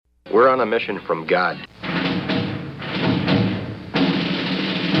We're on a mission from God.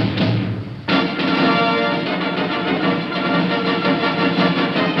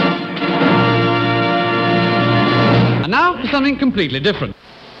 And now for something completely different.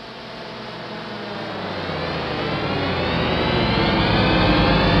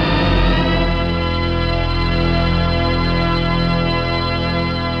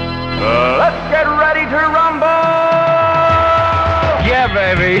 Let's get ready to rumble! Yeah,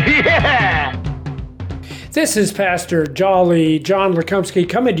 baby, yeah! This is Pastor Jolly John Lekumsky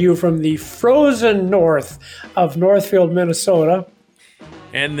coming to you from the frozen north of Northfield, Minnesota.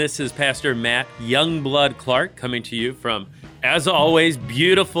 And this is Pastor Matt Youngblood Clark coming to you from, as always,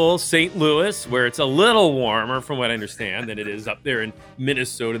 beautiful St. Louis, where it's a little warmer, from what I understand, than it is up there in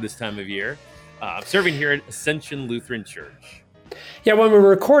Minnesota this time of year. Serving here at Ascension Lutheran Church. Yeah, when we're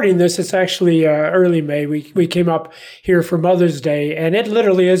recording this, it's actually early May. We came up here for Mother's Day, and it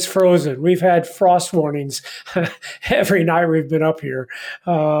literally is frozen. We've had frost warnings every night we've been up here.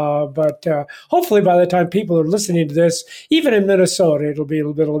 But hopefully by the time people are listening to this, even in Minnesota, it'll be a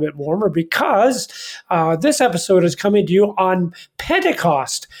little bit warmer, because this episode is coming to you on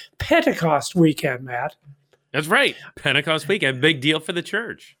Pentecost weekend, Matt. That's right. Pentecost weekend. Big deal for the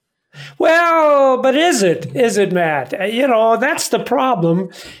church. Well, but is it? Is it, Matt? You know, that's the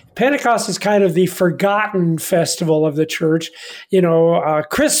problem. Pentecost is kind of the forgotten festival of the church. You know,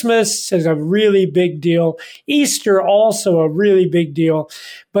 Christmas is a really big deal. Easter also a really big deal.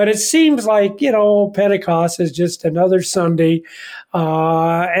 But it seems like, you know, Pentecost is just another Sunday.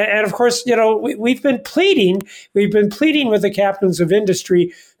 And of course, you know, we've been pleading with the captains of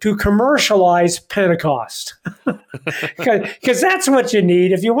industry to commercialize Pentecost, because that's what you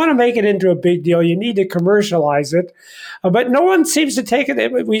need. If you want to make it into a big deal, you need to commercialize it. But no one seems to take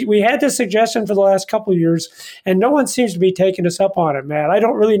it. We had this suggestion for the last couple of years, and no one seems to be taking us up on it, Matt. I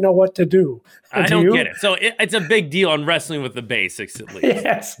don't really know what to do. I don't get it. So it's a big deal on wrestling with the basics, at least.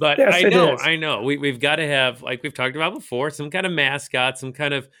 Yes, but yes, I know. We've got to have, like we've talked about before, some kind of mascot, some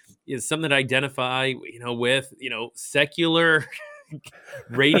kind of something to identify, you know, with, you know, secular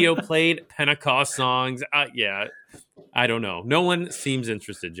radio played Pentecost songs. Yeah, I don't know. No one seems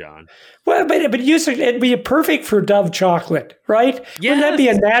interested, John. Well, but you said it'd be perfect for Dove chocolate, right? Yes. Wouldn't that be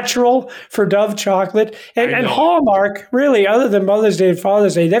a natural for Dove chocolate? And Hallmark, really, other than Mother's Day and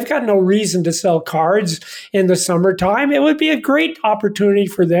Father's Day, they've got no reason to sell cards in the summertime. It would be a great opportunity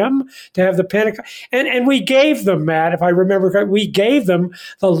for them to have the Pentecost. And we gave them, Matt, if I remember correctly, we gave them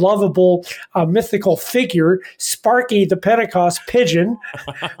the lovable mythical figure, Sparky the Pentecost pigeon,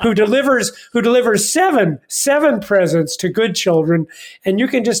 who delivers seven presents to good children. And you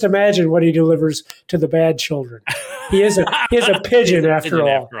can just imagine what he delivers to the bad children. He is a pigeon after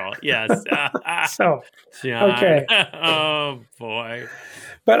all. Yes. So, John. Okay. Oh boy.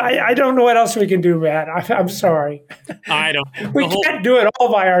 But I don't know what else we can do, Matt. I'm sorry. I don't. We can't do it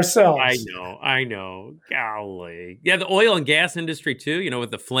all by ourselves. I know. Golly. Yeah, the oil and gas industry too. You know,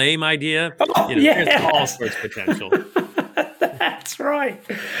 with the flame idea. Oh, you know, yes. There's all sorts of potential. That's right.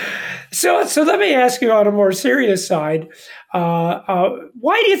 So let me ask you on a more serious side.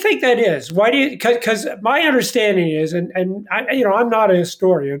 Why do you think that is? Because my understanding is, and I, you know, I'm not a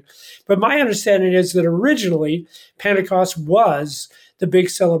historian, but my understanding is that originally Pentecost was the big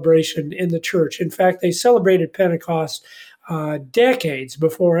celebration in the church. In fact, they celebrated Pentecost decades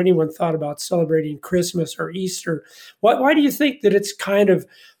before anyone thought about celebrating Christmas or Easter. Why do you think that it's kind of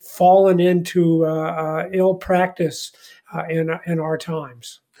fallen into ill practice in our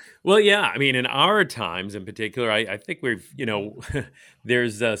times? Well, yeah. I mean, in our times in particular, I think we've, you know,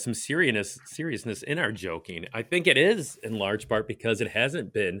 there's some seriousness in our joking. I think it is in large part because it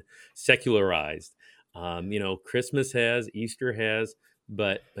hasn't been secularized. You know, Christmas has, Easter has,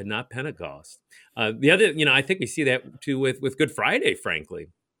 but not Pentecost. The other, you know, I think we see that too with Good Friday, frankly.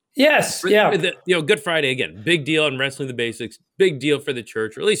 Yes, yeah. You know, Good Friday, again, big deal in wrestling the basics, big deal for the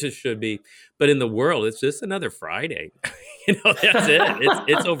church, or at least it should be. But in the world, it's just another Friday. You know, that's it.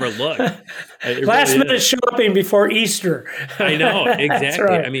 It's overlooked. Last minute shopping before Easter. I know, exactly. That's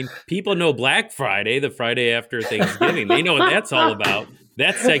right. I mean, people know Black Friday, the Friday after Thanksgiving. They know what that's all about.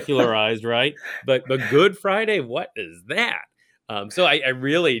 That's secularized, right? But Good Friday, what is that? So I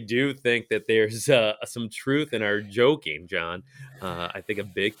really do think that there's some truth in our joking, John. I think a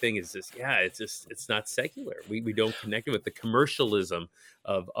big thing is this. Yeah, it's not secular. We don't connect it with the commercialism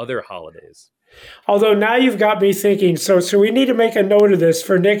of other holidays. Although now you've got me thinking, so we need to make a note of this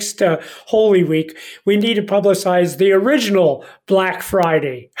for next Holy Week. We need to publicize the original Black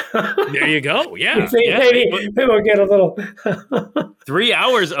Friday. There you go. Yeah. Maybe we'll get a little 3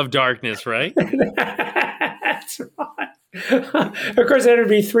 hours of darkness, right? That's right. Of course, it would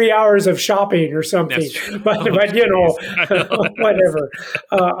be 3 hours of shopping or something, but whatever.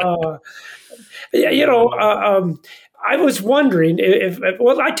 I was wondering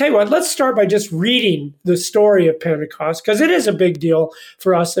well, I tell you what, let's start by just reading the story of Pentecost, because it is a big deal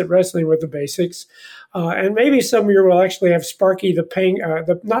for us at Wrestling with the Basics. And maybe some of you will actually have Sparky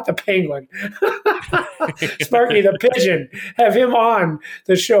not the penguin, Sparky the pigeon, have him on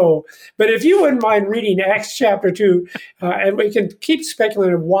the show. But if you wouldn't mind reading Acts chapter 2, and we can keep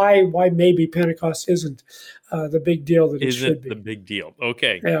speculating why maybe Pentecost isn't the big deal that it should be. The big deal.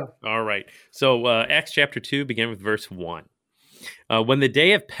 Okay. Yeah. All right. So Acts chapter 2 began with verse 1. When the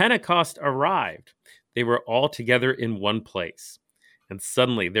day of Pentecost arrived, they were all together in one place. And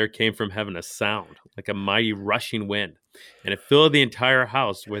suddenly there came from heaven a sound like a mighty rushing wind, and it filled the entire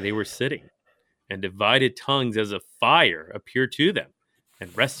house where they were sitting. And divided tongues as of fire appeared to them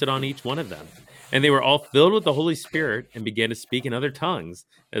and rested on each one of them. And they were all filled with the Holy Spirit and began to speak in other tongues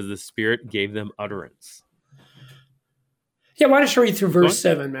as the Spirit gave them utterance. Yeah, why don't you read through verse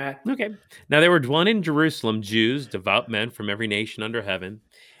 7, Matt? Okay. Now there were dwelling in Jerusalem Jews, devout men from every nation under heaven.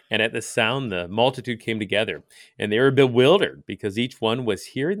 And at the sound, the multitude came together, and they were bewildered because each one was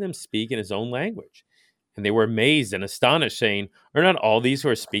hearing them speak in his own language. And they were amazed and astonished, saying, "Are not all these who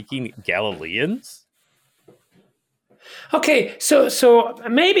are speaking Galileans?" Okay, so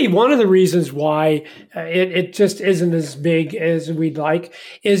maybe one of the reasons why it just isn't as big as we'd like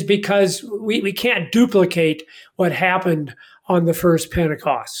is because we can't duplicate what happened on the first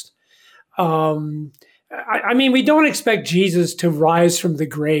Pentecost. I mean, we don't expect Jesus to rise from the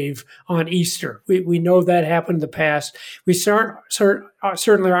grave on Easter. We know that happened in the past. We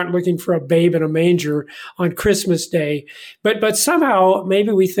certainly aren't looking for a babe in a manger on Christmas Day. But somehow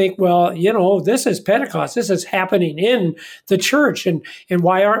maybe we think, well, this is Pentecost. This is happening in the church. And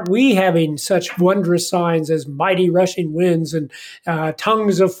why aren't we having such wondrous signs as mighty rushing winds and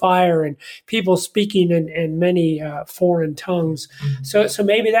tongues of fire and people speaking in many foreign tongues? So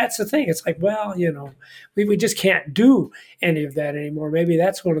maybe that's the thing. It's like, well, we just can't do any of that anymore. Maybe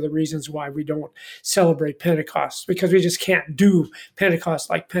that's one of the reasons why we don't celebrate Pentecost, because we just can't do Pentecost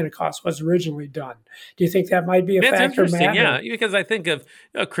like Pentecost was originally done. Do you think that might be a factor, Matt? Yeah, because I think of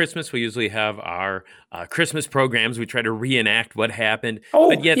Christmas, we usually have our Christmas programs. We try to reenact what happened. Oh,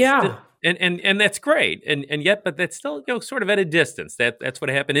 but yet yeah. And that's great. And yet, but that's still sort of at a distance. That's what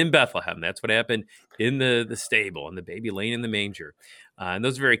happened in Bethlehem. That's what happened in the stable and the baby laying in the manger. And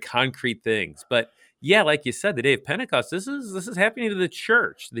those are very concrete things. But yeah, like you said, the day of Pentecost, this is happening to the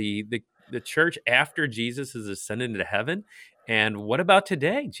church, the church after Jesus is ascended into heaven. And what about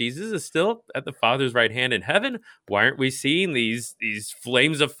today? Jesus is still at the Father's right hand in heaven. Why aren't we seeing these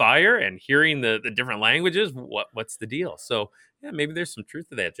flames of fire and hearing the different languages? What's the deal? So yeah, maybe there's some truth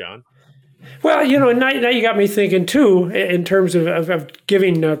to that, John. Well, now you got me thinking, too, in terms of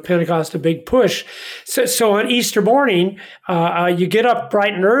giving Pentecost a big push. So on Easter morning, you get up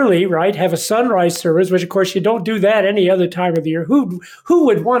bright and early, right, have a sunrise service, which, of course, you don't do that any other time of the year. Who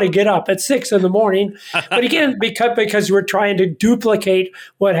would want to get up at 6 a.m? But again, because we're trying to duplicate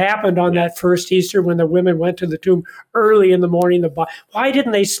what happened on that first Easter when the women went to the tomb early in the morning. Why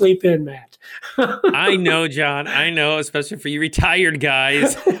didn't they sleep in, Matt? I know, John. I know, especially for you retired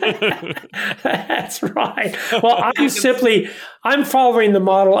guys. That's right. Well, I'm following the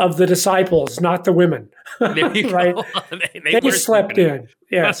model of the disciples, not the women. There you right? go. They slept in.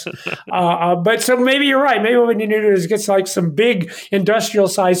 Yes. But so maybe you're right. Maybe what you need to do is get like some big industrial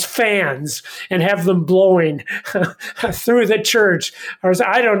sized fans and have them blowing through the church. Or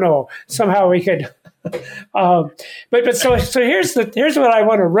I don't know. Somehow we could. But so here's what I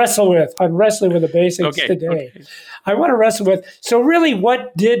want to wrestle with on Wrestling with the Basics today. Okay. I want to wrestle with, so really,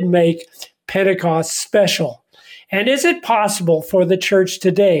 what did make Pentecost special? And is it possible for the church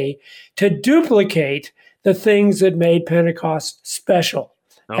today to duplicate the things that made Pentecost special?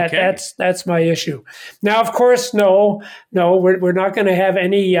 Okay. That's my issue. Now, of course, no, we're not going to have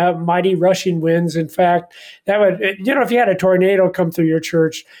any mighty rushing winds. In fact, that would, if you had a tornado come through your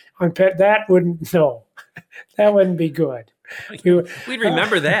church that wouldn't be good. We'd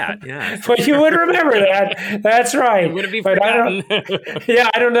remember that. Yeah. But you would remember that. That's right. Would it be forgotten?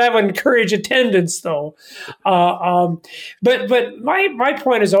 I don't know. That would encourage attendance, though. But my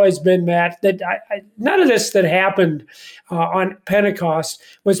point has always been, Matt, that none of this that happened on Pentecost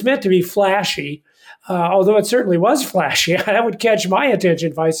was meant to be flashy. Although it certainly was flashy. That would catch my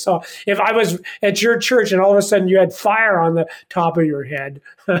attention if I was at your church and all of a sudden you had fire on the top of your head.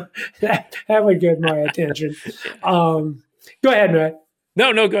 that would get my attention. Go ahead, Matt.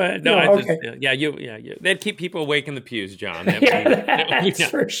 No, go ahead. No, No, I just, okay. that'd keep people awake in the pews, John. That's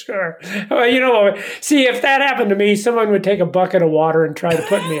for sure. Well, you know, see, if that happened to me, someone would take a bucket of water and try to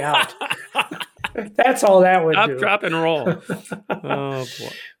put me out. That's all that would Stop, do. drop, and roll. Oh, boy.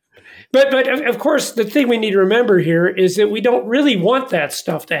 But of course, the thing we need to remember here is that we don't really want that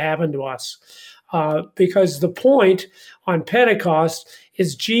stuff to happen to us, because the point on Pentecost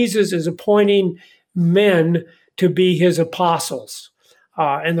is Jesus is appointing men to be his apostles.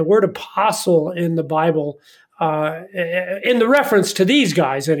 And the word apostle in the Bible, in the reference to these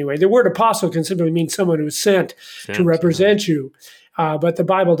guys anyway, the word apostle can simply mean someone who's sent to represent you. But the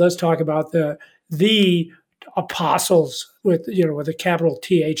Bible does talk about the apostles with a capital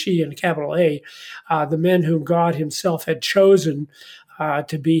THE and a capital A, the men whom God himself had chosen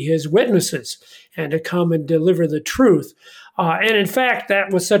to be his witnesses and to come and deliver the truth. And in fact,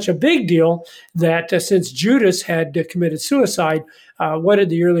 that was such a big deal that since Judas had committed suicide, what did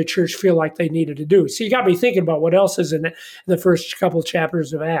the early church feel like they needed to do? So you got me thinking about what else is in the first couple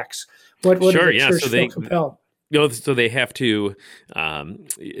chapters of Acts. What did the church feel compelled? So they have to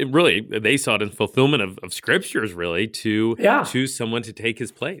they saw it in fulfillment of scriptures, really, to choose someone to take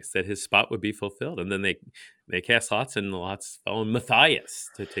his place, that his spot would be fulfilled. And then they cast lots, and the lots fell on Matthias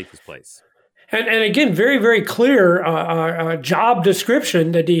to take his place. And again, very, very clear job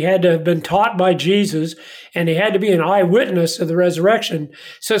description that he had to have been taught by Jesus, and he had to be an eyewitness of the resurrection.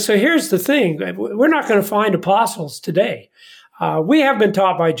 So here's the thing. We're not going to find apostles today. We have been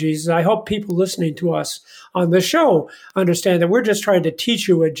taught by Jesus. I hope people listening to us on the show understand that we're just trying to teach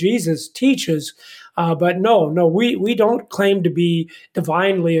you what Jesus teaches. But no, we don't claim to be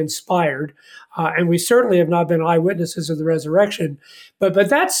divinely inspired. And we certainly have not been eyewitnesses of the resurrection. But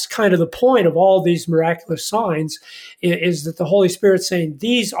that's kind of the point of all these miraculous signs, is that the Holy Spirit's saying,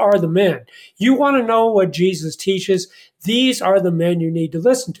 these are the men. You want to know what Jesus teaches? These are the men you need to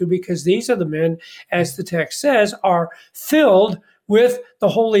listen to, because these are the men, as the text says, are filled with the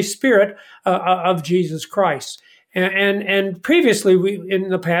Holy Spirit of Jesus Christ. And previously, in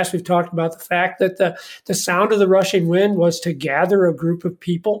the past, we've talked about the fact that the sound of the rushing wind was to gather a group of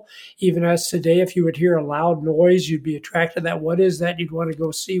people. Even as today, if you would hear a loud noise, you'd be attracted to that. What is that? You'd want to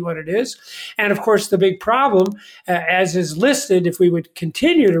go see what it is. And of course, the big problem, as is listed, if we would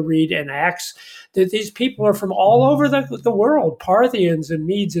continue to read in Acts, that these people are from all over the world, Parthians and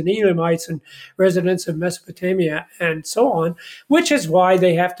Medes and Elamites and residents of Mesopotamia and so on, which is why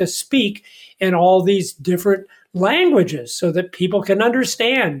they have to speak in all these different languages so that people can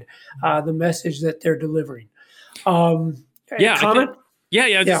understand the message that they're delivering. Comment?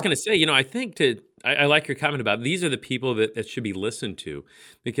 I was just going to say, I think I like your comment about these are the people that should be listened to,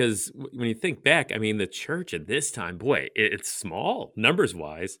 because when you think back, the church at this time, boy, it's small numbers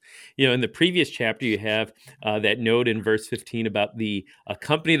wise. In the previous chapter, you have that note in verse 15 about the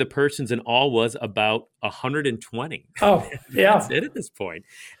company of the persons in all was about 120. Oh, yeah. That's it at this point.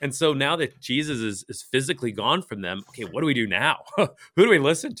 And so now that Jesus is physically gone from them, okay, what do we do now? Who do we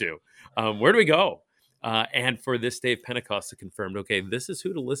listen to? Where do we go? And for this day of Pentecost, it confirmed, okay, this is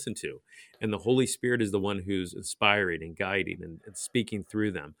who to listen to. And the Holy Spirit is the one who's inspiring and guiding and speaking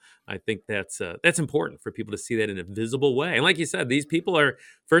through them. I think that's important for people to see that in a visible way. And like you said, these people are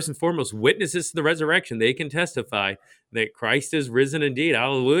first and foremost witnesses to the resurrection. They can testify that Christ is risen indeed,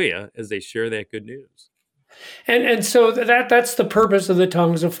 hallelujah, as they share that good news. And so that's the purpose of the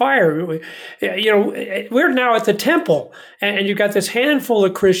tongues of fire. We're now at the temple, and you've got this handful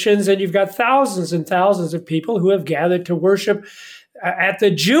of Christians, and you've got thousands and thousands of people who have gathered to worship at the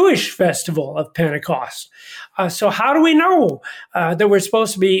Jewish festival of Pentecost. So how do we know that we're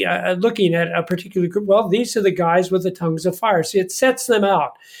supposed to be looking at a particular group? Well, these are the guys with the tongues of fire. See, it sets them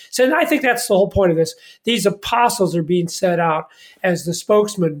out. So I think that's the whole point of this. These apostles are being set out as the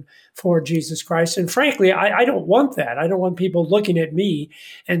spokesman for Jesus Christ. And frankly, I don't want that. I don't want people looking at me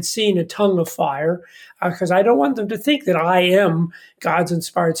and seeing a tongue of fire, because I don't want them to think that I am God's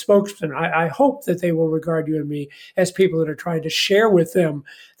inspired spokesman. I hope that they will regard you and me as people that are trying to share with them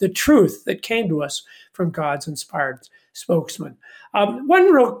the truth that came to us from God's inspired spokesman.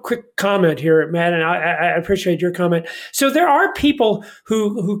 One real quick comment here, Matt, and I appreciate your comment. So there are people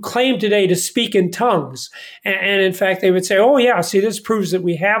who claim today to speak in tongues. And in fact, they would say, oh, yeah, see, this proves that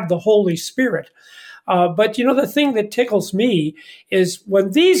we have the Holy Spirit. But, the thing that tickles me is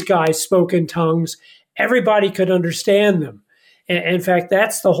when these guys spoke in tongues, everybody could understand them. And in fact,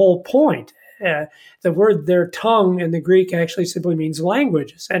 that's the whole point. The word their tongue in the Greek actually simply means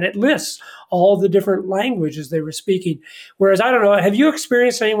languages, and it lists all the different languages they were speaking. Whereas, I don't know, have you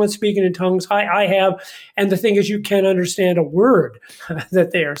experienced anyone speaking in tongues? I have, and the thing is, you can't understand a word that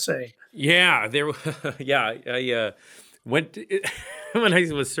they are saying. Yeah, went to, when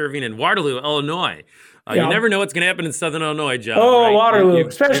I was serving in Waterloo, Illinois. Yeah. You never know what's going to happen in Southern Illinois, John. Oh, right? Waterloo,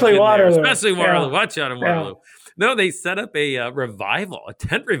 especially been there. Waterloo. Especially Waterloo. Yeah. Watch out in Yeah. Waterloo. No, they set up a revival, a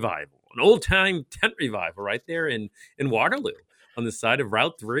tent revival, an old-time tent revival right there in Waterloo on the side of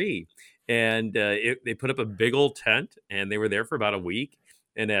Route 3. And they put up a big old tent, and they were there for about a week.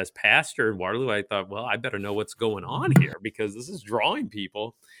 And as pastor in Waterloo, I thought, well, I better know what's going on here because this is drawing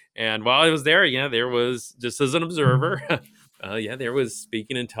people. And while I was there, there was, just as an observer, there was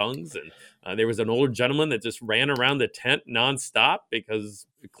speaking in tongues. And there was an older gentleman that just ran around the tent nonstop because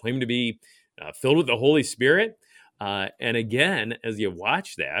it claimed to be filled with the Holy Spirit. And again, as you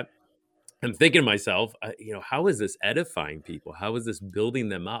watch that, I'm thinking to myself, how is this edifying people? How is this building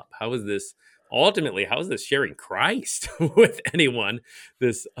them up? How is this sharing Christ with anyone?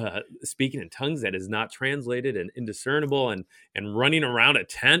 This speaking in tongues that is not translated and indiscernible and running around a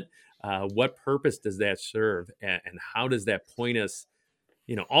tent. What purpose does that serve? And how does that point us,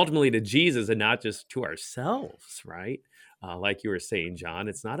 ultimately to Jesus and not just to ourselves, right? Like you were saying, John,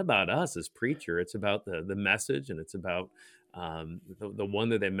 it's not about us as preacher. It's about the message, and it's about the one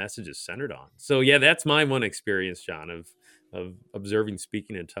that message is centered on. So that's my one experience, John, of observing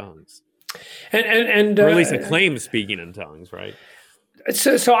speaking in tongues, and or at least acclaim speaking in tongues, right?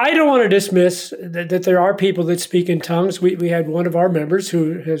 So I don't want to dismiss that there are people that speak in tongues. We had one of our members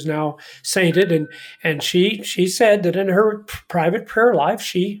who has now sainted, and she said that in her private prayer life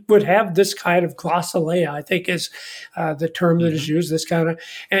she would have this kind of glossolalia, I think is the term that is used. This kind of,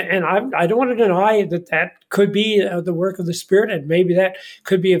 and I don't want to deny that could be the work of the Spirit, and maybe that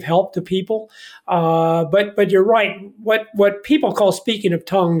could be of help to people. But you're right. What people call speaking of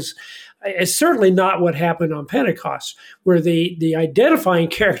tongues is certainly not what happened on Pentecost, where the identifying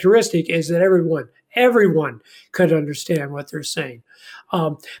characteristic is that everyone could understand what they're saying.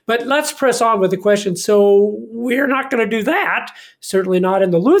 But let's press on with the question. So we're not going to do that, certainly not in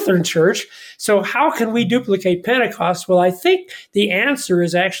the Lutheran Church. So how can we duplicate Pentecost? Well, I think the answer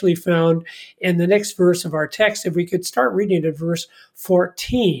is actually found in the next verse of our text. If we could start reading at verse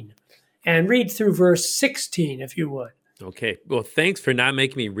 14 and read through verse 16, if you would. Okay. Well, thanks for not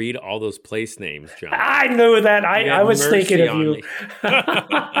making me read all those place names, John. I knew that. I was thinking of you.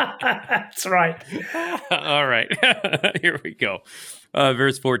 That's right. All right. Here we go.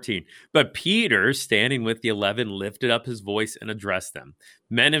 Verse 14. But Peter, standing with the 11, lifted up his voice and addressed them.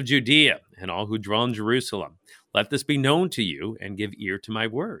 Men of Judea and all who dwell in Jerusalem, let this be known to you and give ear to my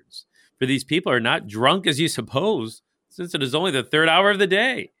words. For these people are not drunk as you suppose, since it is only the third hour of the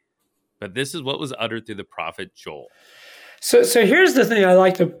day. But this is what was uttered through the prophet Joel. So here's the thing I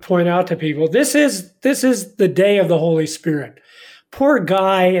like to point out to people. This is the day of the Holy Spirit. Poor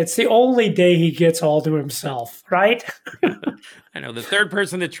guy, it's the only day he gets all to himself, right? I know, the third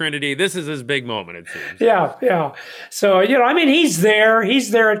person of the Trinity, this is his big moment, it seems. Yeah. So, he's there.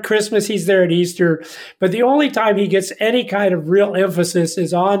 He's there at Christmas. He's there at Easter. But the only time he gets any kind of real emphasis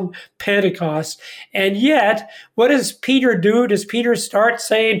is on Pentecost. And yet, what does Peter do? Does Peter start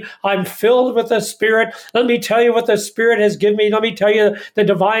saying, I'm filled with the Spirit. Let me tell you what the Spirit has given me. Let me tell you the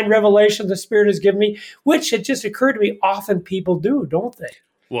divine revelation the Spirit has given me, which it just occurred to me often people do, don't they?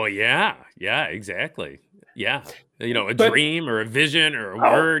 Well, yeah, exactly. Yeah. A dream or a vision or a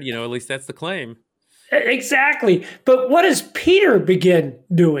word, at least that's the claim. Exactly. But what does Peter begin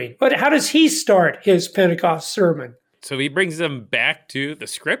doing? How does he start his Pentecost sermon? So he brings them back to the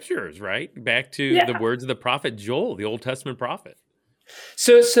scriptures, right? Back to the words of the prophet Joel, the Old Testament prophet.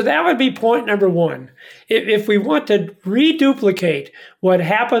 So that would be point number one. If we want to reduplicate what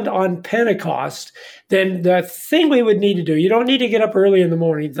happened on Pentecost, then the thing we would need to do, you don't need to get up early in the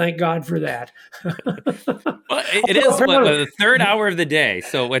morning. Thank God for that. Well, it is the third hour of the day.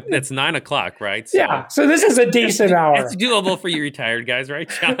 So that's 9 o'clock, right? So, so this is a decent hour. It's doable for you retired guys, right,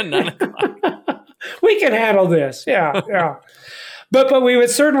 John? 9 o'clock. We can handle this. Yeah. But we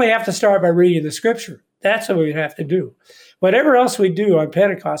would certainly have to start by reading the scripture. That's what we'd have to do. Whatever else we do on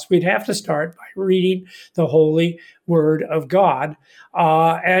Pentecost, we'd have to start by reading the holy word of God.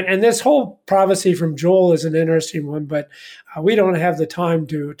 And this whole prophecy from Joel is an interesting one, but we don't have the time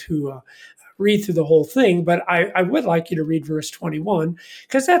to read through the whole thing. But I would like you to read verse 21,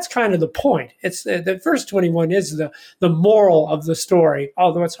 because that's kind of the point. It's that verse 21 is the moral of the story,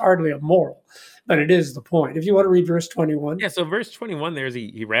 although it's hardly a moral. But it is the point. If you want to read verse 21. Yeah, so verse 21 there is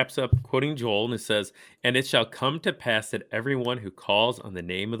he wraps up quoting Joel, and it says, and it shall come to pass that everyone who calls on the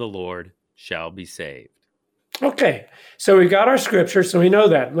name of the Lord shall be saved. Okay, so we got our scripture, so we know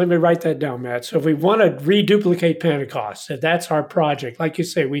that. Let me write that down, Matt. So if we want to reduplicate Pentecost, if that's our project, like you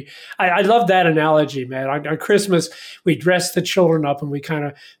say, I love that analogy, Matt. On Christmas, we dress the children up and we kind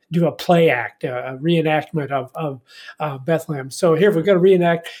of do a play act, a reenactment of Bethlehem. So here, if we're going to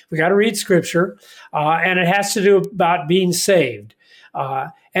reenact, we got to read scripture, and it has to do about being saved.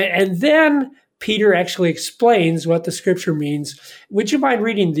 And then Peter actually explains what the scripture means. Would you mind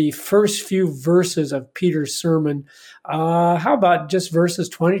reading the first few verses of Peter's sermon? How about just verses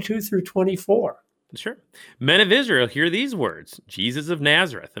 22 through 24? Sure. Men of Israel, hear these words. Jesus of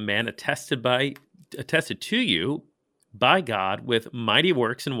Nazareth, a man attested to you by God with mighty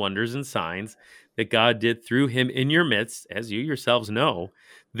works and wonders and signs that God did through him in your midst, as you yourselves know.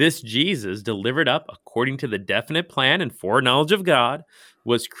 This Jesus, delivered up according to the definite plan and foreknowledge of God,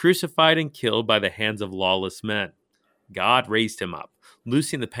 was crucified and killed by the hands of lawless men. God raised him up,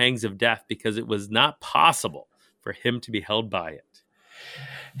 loosing the pangs of death, because it was not possible for him to be held by it.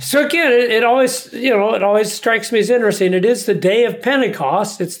 So again, it always strikes me as interesting. It is the day of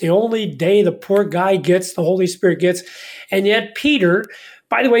Pentecost. It's the only day the poor guy gets, the Holy Spirit gets. And yet Peter,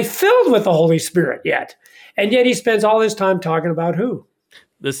 by the way, filled with the Holy Spirit yet. And yet he spends all his time talking about who?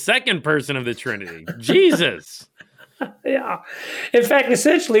 The second person of the Trinity, Jesus. Yeah. In fact,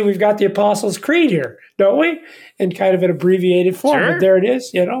 essentially, we've got the Apostles' Creed here, don't we? In kind of an abbreviated form. Sure. But there it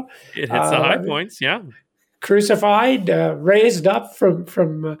is, It hits the high points, yeah. Crucified, raised from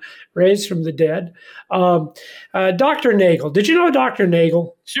the dead. Dr. Nagel. Did you know Dr.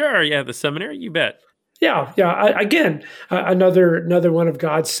 Nagel? Sure, yeah, the seminary, you bet. Yeah. Again, another one of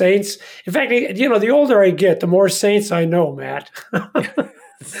God's saints. In fact, the older I get, the more saints I know, Matt.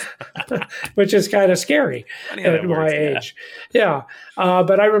 Which is kind of scary at my age. Yeah.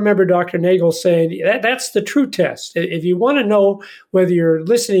 But I remember Dr. Nagel saying that's the true test. If you want to know whether you're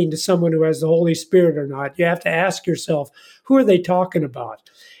listening to someone who has the Holy Spirit or not, you have to ask yourself, who are they talking about?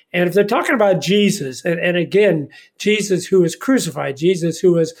 And if they're talking about Jesus, and again, Jesus who was crucified, Jesus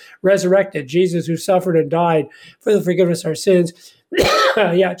who was resurrected, Jesus who suffered and died for the forgiveness of our sins,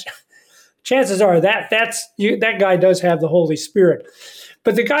 yeah, chances are that guy does have the Holy Spirit.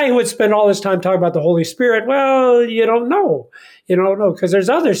 But the guy who would spend all his time talking about the Holy Spirit, well, you don't know. You don't know, because there's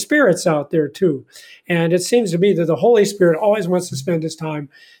other spirits out there too. And it seems to me that the Holy Spirit always wants to spend his time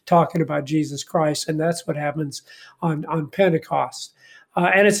talking about Jesus Christ, and that's what happens on Pentecost.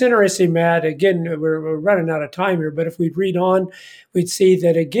 And it's interesting, Matt, again, we're running out of time here, but if we'd read on, we'd see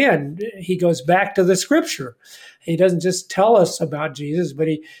that, again, he goes back to the scripture. He doesn't just tell us about Jesus, but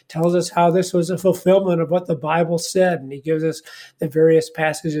he tells us how this was a fulfillment of what the Bible said. And he gives us the various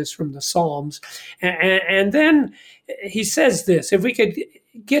passages from the Psalms. And then he says this, if we could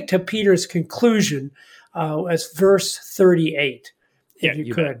get to Peter's conclusion as verse 38, if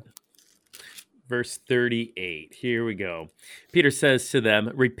you could. Bet. Verse 38, here we go. Peter says to them,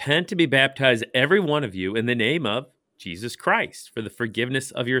 repent and be baptized, every one of you, in the name of Jesus Christ, for the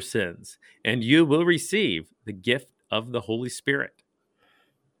forgiveness of your sins, and you will receive the gift of the Holy Spirit.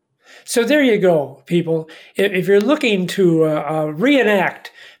 So there you go, people. If you're looking to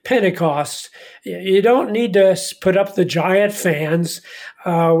reenact Pentecost, you don't need to put up the giant fans.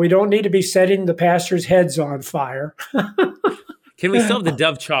 We don't need to be setting the pastors' heads on fire. Can we still have the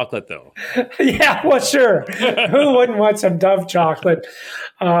Dove chocolate, though? Yeah, well, sure. Who wouldn't want some Dove chocolate?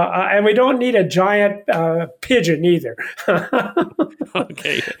 And we don't need a giant pigeon either.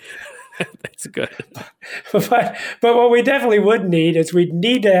 Okay. That's good. But what we definitely would need is we'd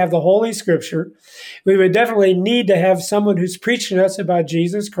need to have the Holy Scripture. We would definitely need to have someone who's preaching us about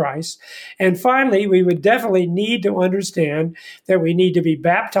Jesus Christ. And finally, we would definitely need to understand that we need to be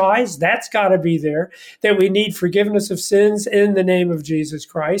baptized. That's got to be there. That we need forgiveness of sins in the name of Jesus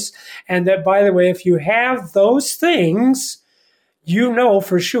Christ. And that, by the way, if you have those things, you know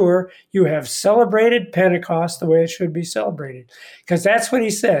for sure you have celebrated Pentecost the way it should be celebrated. Because that's what he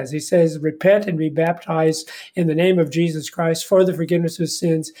says. He says, repent and be baptized in the name of Jesus Christ for the forgiveness of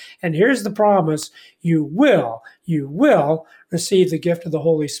sins. And here's the promise, you will receive the gift of the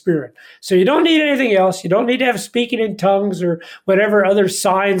Holy Spirit. So you don't need anything else. You don't need to have speaking in tongues or whatever other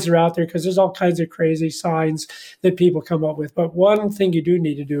signs are out there, because there's all kinds of crazy signs that people come up with. But one thing you do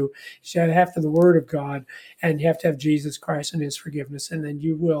need to do is you have to have the Word of God, and you have to have Jesus Christ and his forgiveness, and then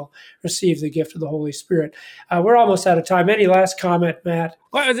you will receive the gift of the Holy Spirit. We're almost out of time. Any last comment, Matt?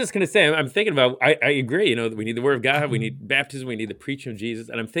 Well, I was just going to say, I'm thinking about, I agree, we need the Word of God, we need baptism, we need the preaching of Jesus.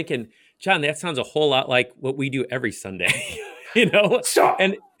 And I'm thinking, John, that sounds a whole lot like what we do every Sunday. So,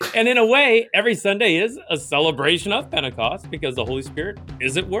 and in a way, every Sunday is a celebration of Pentecost because the Holy Spirit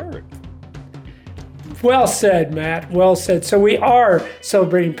is at work. Well said, Matt. Well said. So we are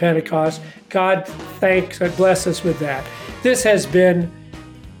celebrating Pentecost. God bless us with that. This has been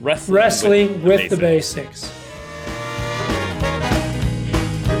Wrestling with the Basics.